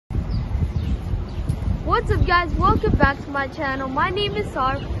What's up guys, welcome back to my channel. My name is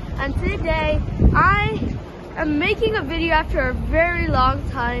Sarv and today I am making a video after a very long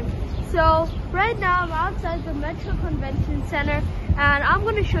time. So right now I'm outside the Metro Convention Center and I'm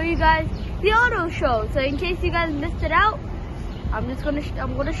going to show you guys the auto show. So in case you guys missed it out, I'm going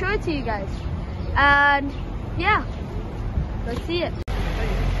to show it to you guys. And yeah, let's see it.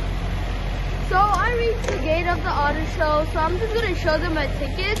 So I reached the gate of the auto show, so I'm just going to show them my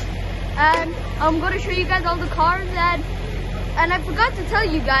tickets. And I'm going to show you guys all the cars, and I forgot to tell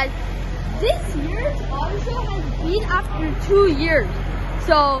you guys, this year's auto show has been after 2 years.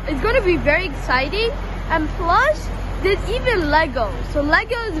 So it's going to be very exciting, and plus there's even Lego. So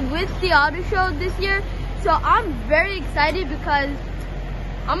Lego is with the auto show this year, so I'm very excited because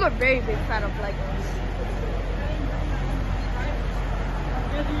I'm a very big fan of Legos.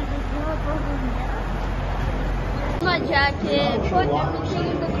 My jacket, put everything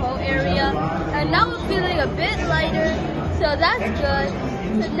in the coat area, and now I'm feeling a bit lighter, so that's good.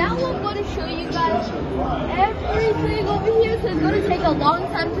 So now I'm going to show you guys everything over here, so it's going to take a long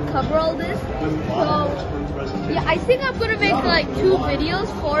time to cover all this. So yeah, I think I'm going to make like 2 videos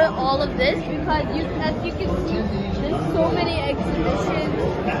for all of this because as you can see, there's so many exhibitions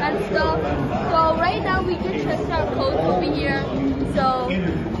and stuff. So right now we just test our coats over here. So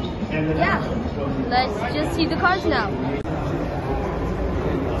yeah, let's just see the cars now.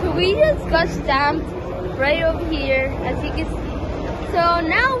 So we just got stamped right over here, as you can see. So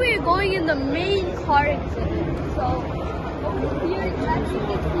now we're going in the main car exhibit. So over here, as you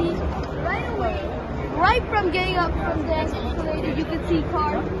can see, right away, right from getting up from the escalator, you can see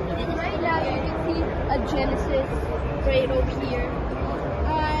cars. And right now you can see a Genesis right over here.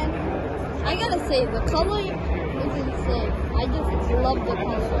 And I gotta say, the color is insane. I just love the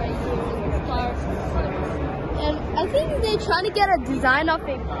color right here in this car. And I think they're trying to get a design of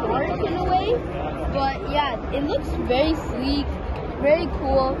a Porsche in a way. But yeah, it looks very sleek, very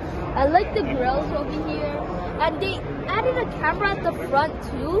cool. I like the grills over here. And they added a camera at the front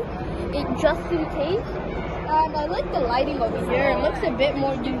too, just in case. And I like the lighting over here. It looks a bit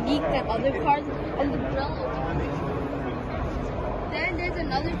more unique than other cars. And the grill over here. Then there's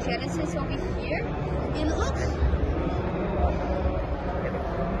another Genesis over here. It looks...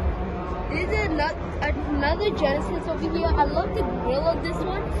 There's another Genesis over here. I love the grill of this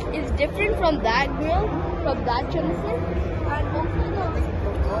one. It's different from that grill, from that Genesis. And also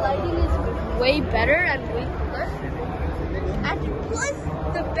the lighting is way better and way cooler. And plus,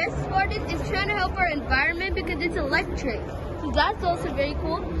 the best part is it's trying to help our environment because it's electric. So that's also very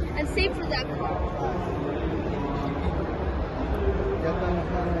cool and safe for that car.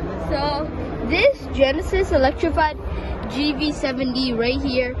 So this Genesis electrified GV70 right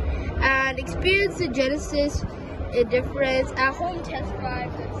here. And experience the Genesis difference at home test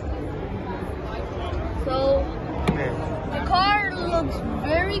drive. So the car looks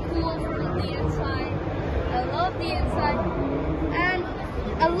very cool from the inside. I love the inside, and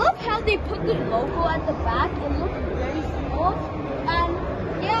I love how they put the logo at the back. It looks very cool.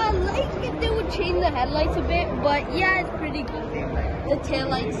 And yeah, I like if they would change the headlights a bit, but yeah, it's pretty good. The tail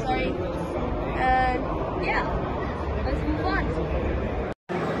lights, sorry. And yeah, let's move on.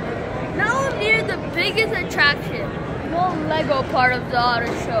 Near the biggest attraction, the Lego part of the auto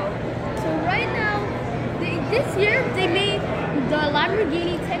show. So right now, this year they made the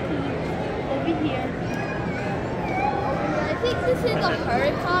Lamborghini Technique over here. I think this is a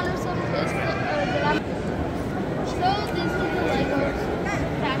Huracan or something. So this is the Lego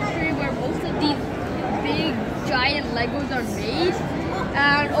factory where most of these big giant Legos are made.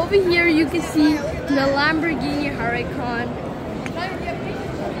 And over here you can see the Lamborghini Huracan.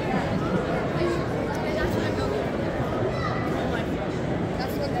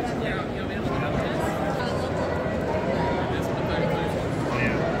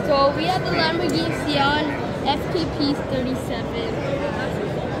 So we have the Lamborghini Sian FKP 37.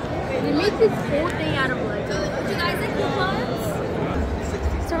 They make this whole thing out of Lego. Do you guys like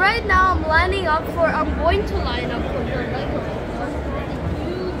coupons? So right now I'm going to line up for the Lego. There's a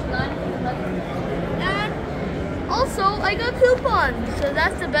huge line for the Lego. And also I got coupons. So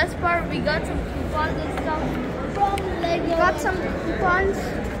that's the best part. We got some coupons and stuff from Lego. We got some coupons.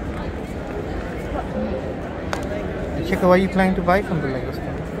 Chika, what are you planning to buy from the Lego store?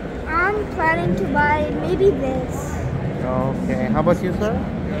 I'm planning to buy maybe this. Okay, how about you, sir?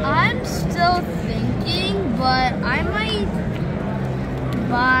 I'm still thinking, but I might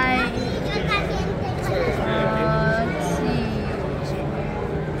buy, let's see.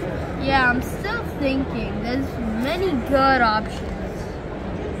 Yeah, I'm still thinking. There's many good options.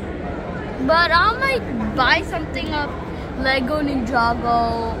 But I might buy something of Lego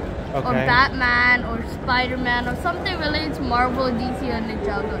Ninjago or Batman or Spider-Man or something related to Marvel, DC, or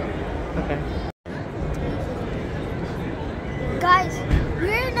Ninjago. Okay. Guys,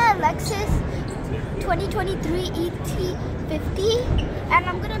 we're in a Lexus 2023 ET50 and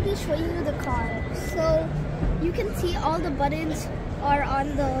I'm gonna be showing you the car. So you can see all the buttons are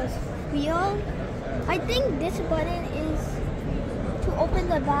on the wheel. I think this button is to open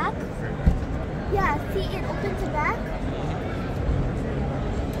the back. Yeah, see, it opens the back.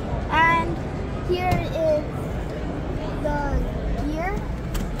 And here is the gear.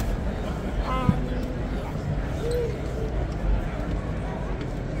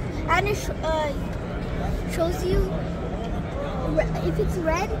 And it shows you if it's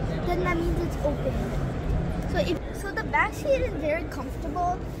red, then that means it's open. So the back seat is very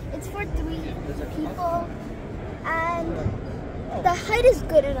comfortable. It's for 3 people, and the height is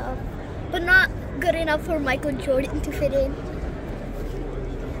good enough, but not good enough for Michael Jordan to fit in.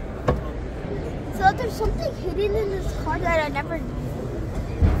 So there's something hidden in this car that I never knew.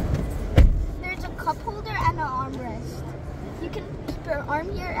 There's a cup holder and an armrest. You can keep your arm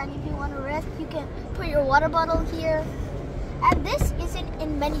here, and if you want to rest, you can put your water bottle here. And this isn't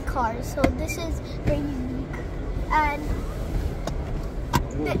in many cars, so this is very unique. And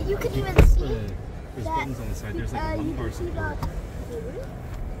you can even see there's buttons on the side. There's like a lumbar support.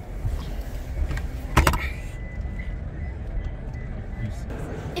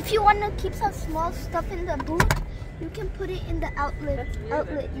 If you want to keep some small stuff in the boot, you can put it in the outlet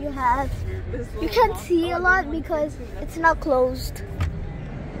you have. You can't see a lot because it's not closed.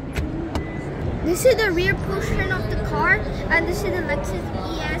 This is the rear portion of the car, and this is the Lexus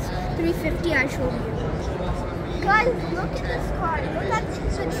ES350 I showed you. Guys, look at this car. Look at the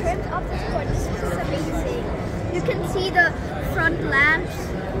trim of this car. This is amazing. You can see the front lamps.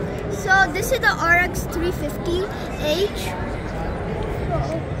 So this is the RX 350H. So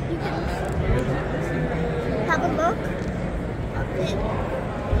you can have a look of it.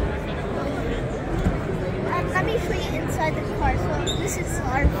 And let me show you inside the car. So this is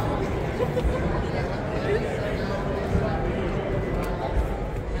our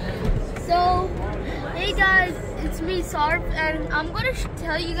So, hey guys, it's me Sarp, and I'm gonna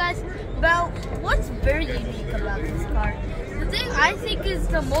tell you guys about what's very unique about this car. The thing I think is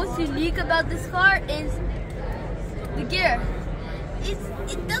the most unique about this car is the gear. It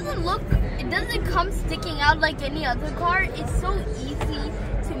doesn't come sticking out like any other car. It's so easy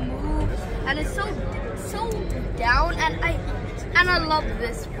to move, and it's so down, and I love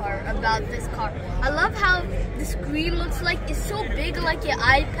this part about this car. I love how the screen looks like. It's so big, like your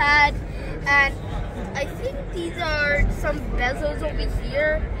iPad, and I think these are some bezels over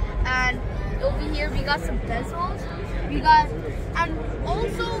here, and over here we got some bezels. And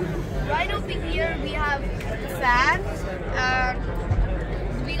also right over here we have fans, and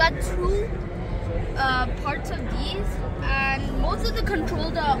we got 2 parts of these, and most of the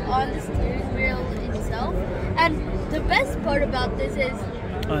controls are on the steering wheel itself. And the best part about this is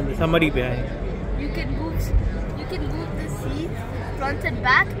somebody behind. You can move the seats front and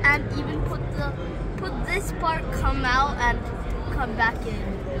back, and even put this part come out and come back in.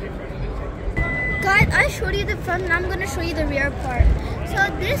 Guys, I showed you the front, and I'm going to show you the rear part. So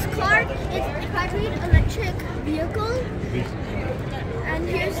this car is a hybrid electric vehicle, and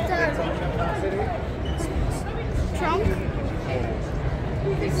here's the trunk.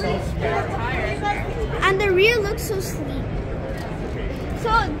 And the rear looks so sleek.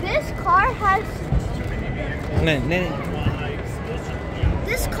 So this car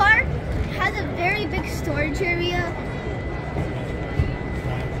has a very big storage area.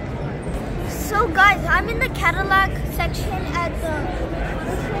 So guys, I'm in the Cadillac section at the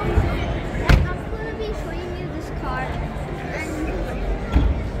and I'm going to be showing you this car,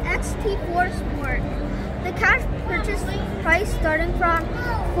 XT4 Sport. The cash purchase price starting from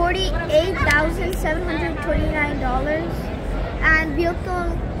 $48,729, and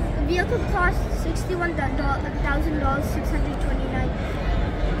vehicle cost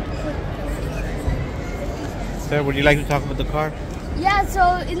 $61,629. Sir, would you like to talk about the car? Yeah,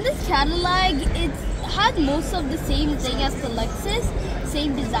 so in this Cadillac, it has most of the same thing as the Lexus,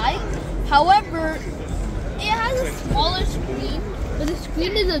 same design. However, it has a smaller screen, but the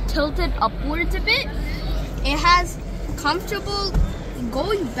screen is tilted upwards a bit. It has comfortable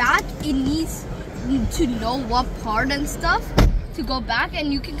going back. It needs to know what part and stuff to go back,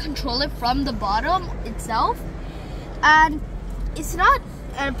 and you can control it from the bottom itself. And it's not,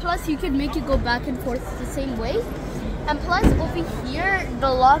 and plus you can make it go back and forth the same way. And plus over here, the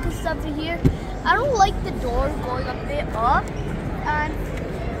lock is over here. I don't like the door going a bit up, and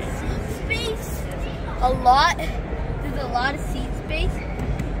seat space a lot. There's a lot of seat space,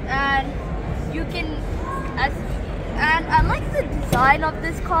 and you can, and I like the design of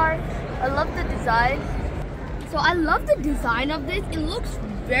this car. I love the design. So I love the design of this. It looks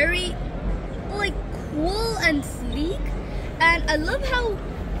very like cool and sleek, and I love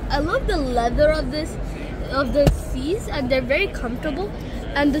the leather of the seats, and they're very comfortable.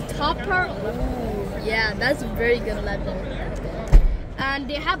 And the top part, ooh, yeah, that's very good leather. And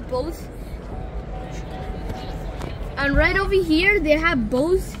they have both. And right over here, they have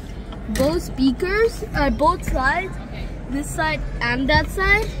both speakers, both sides, this side and that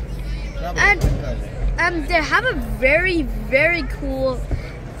side. And they have a very, very cool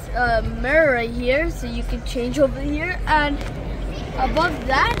mirror right here, so you can change over here. And above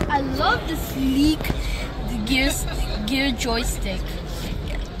that, I love the sleek gear joystick,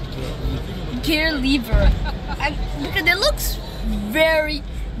 gear lever, and because it looks very,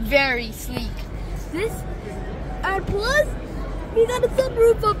 very sleek. And plus, we got a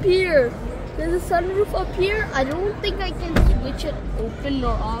sunroof up here. There's a sunroof up here. I don't think I can switch it open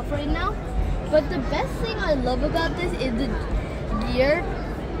or off right now. But the best thing I love about this is the gear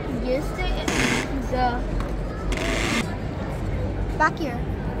stick. The Back here.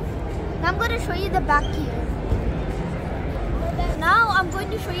 Now I'm going to show you the back here. Now I'm going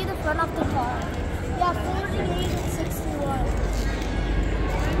to show you the front of the car. Yeah, 48 and 61.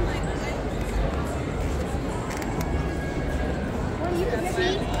 Well, you can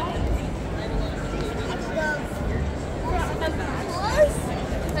see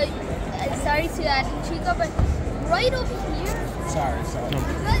sorry to that, Chica, but right over here, Sorry. you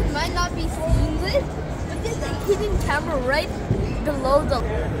guys might not be seeing this, but there's a hidden camera right below the.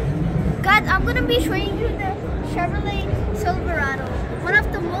 Guys, I'm going to be showing you the Chevrolet Silverado, one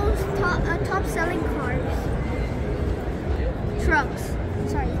of the most top selling cars. Trucks,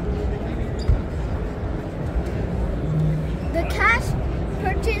 sorry. The cash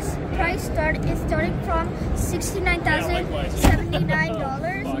purchase price is starting from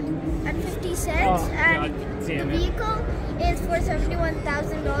 $69,079.50, and the vehicle is for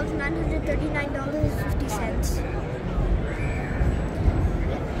 $71,939.50.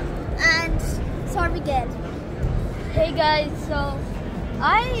 And sorry again. Hey guys, so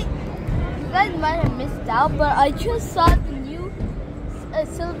you guys might have missed out, but I just saw the new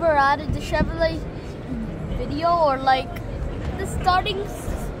Silverado, the Chevrolet video, or like the starting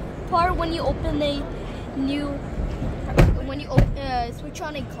part when you open switch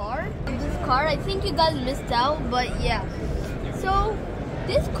on a car. This car, I think you guys missed out, but yeah. So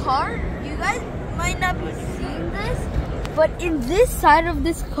this car, you guys might not be seeing this, but in this side of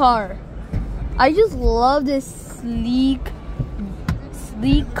this car, I just love this sleek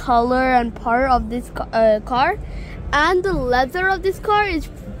color and part of this car, and the leather of this car is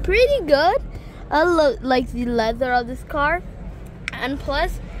pretty good. I love like the leather of this car, and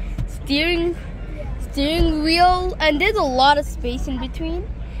plus steering wheel, and there's a lot of space in between.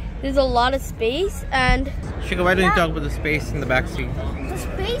 There's a lot of space, and Shika, why don't you talk about the space in the back seat? The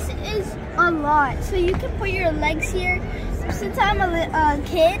space is a lot, so you can put your legs here. Since I'm a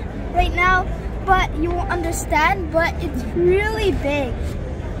kid right now, but you won't understand, but it's really big.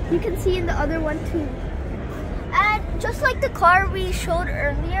 You can see in the other one too. And just like the car we showed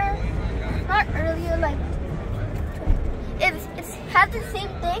earlier, not earlier, like it has the same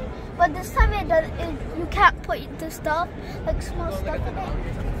thing, but this time you can't put the stuff, like small stuff in it.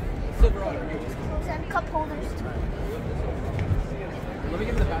 And cup holders too.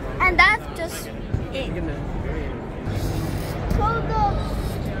 And that's just it. So the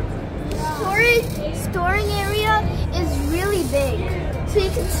storing area is really big. So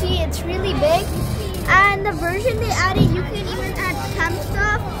you can see it's really big. And the version they added, you can even add camp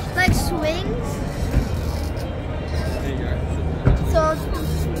stuff like swings. So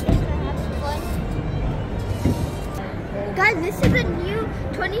guys, this is a new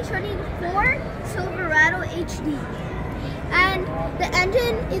 2024 Silverado HD. And the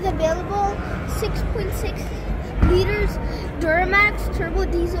engine is available 6.6 liters Duramax turbo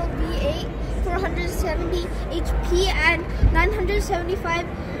diesel V8, 470 HP and 975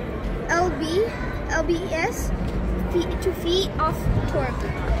 lbs feet of torque.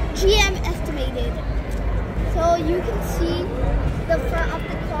 GM estimated. So you can see the front of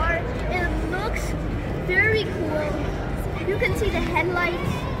the car. It looks very cool. You can see the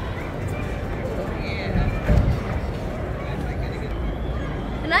headlights.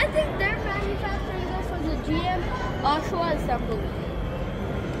 And I think they're manufacturing this for the GM Autoshow assembly.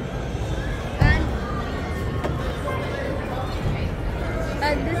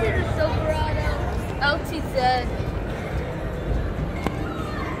 And this is a Silverado LTZ.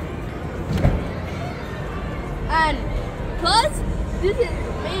 And plus, this is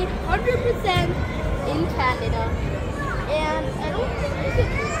made made 100% in Canada. And I don't think you can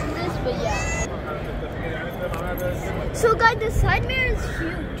do this, but yeah. So guys, the side mirror is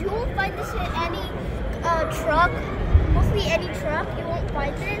huge. You won't find this in any truck. Mostly any truck, you won't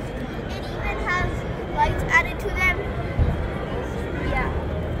find this. It even has lights added to them. Yeah.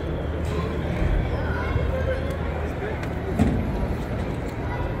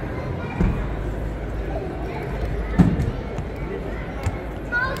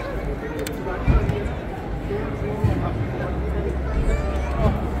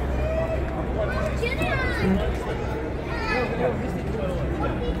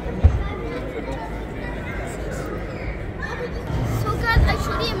 So guys, I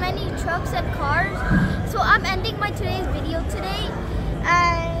showed you many trucks and cars. So I'm ending my today's video today.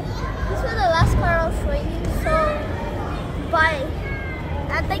 And this was the last car I'll show you. So bye.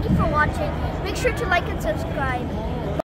 And thank you for watching. Make sure to like and subscribe.